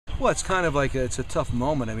Well, it's kind of like it's a tough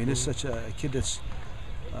moment. I mean, it's such a kid that's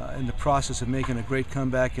in the process of making a great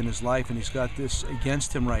comeback in his life, and he's got this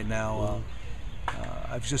against him right now.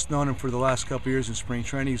 I've just known him for the last couple of years in spring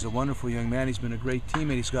training. He's a wonderful young man. He's been a great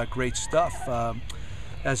teammate. He's got great stuff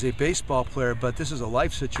as a baseball player, but this is a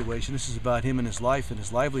life situation. This is about him and his life and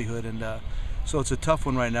his livelihood, and so it's a tough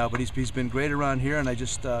one right now. But he's been great around here, and I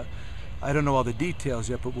don't know all the details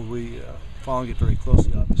yet, but we'll be following it very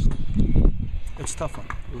closely, obviously. It's a tough one.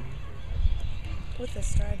 With the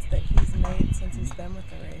strides that he's made since he's been with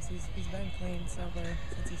the Rays, he's been clean, sober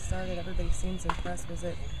since he started. Everybody seems impressed. Was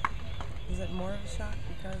it more of a shock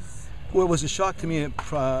because? Well, it was a shock to me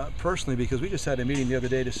personally because we just had a meeting the other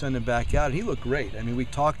day to send him back out, and he looked great. I mean, we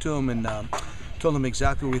talked to him and told him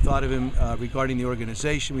exactly what we thought of him regarding the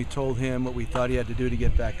organization. We told him what we thought he had to do to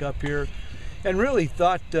get back up here, and really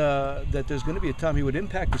thought that there's going to be a time he would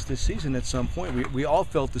impact us this season at some point. We all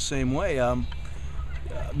felt the same way.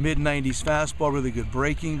 Mid-90s fastball, really good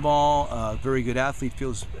breaking ball, very good athlete,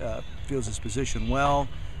 feels his position well.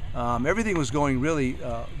 Everything was going really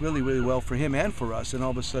well for him and for us, and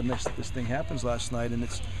all of a sudden this thing happens last night, and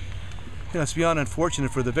it's beyond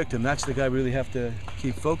unfortunate for the victim. That's the guy we really have to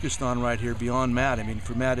keep focused on right here beyond Matt. I mean,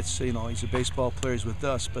 for Matt, it's he's a baseball player, he's with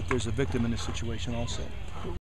us, but there's a victim in this situation also.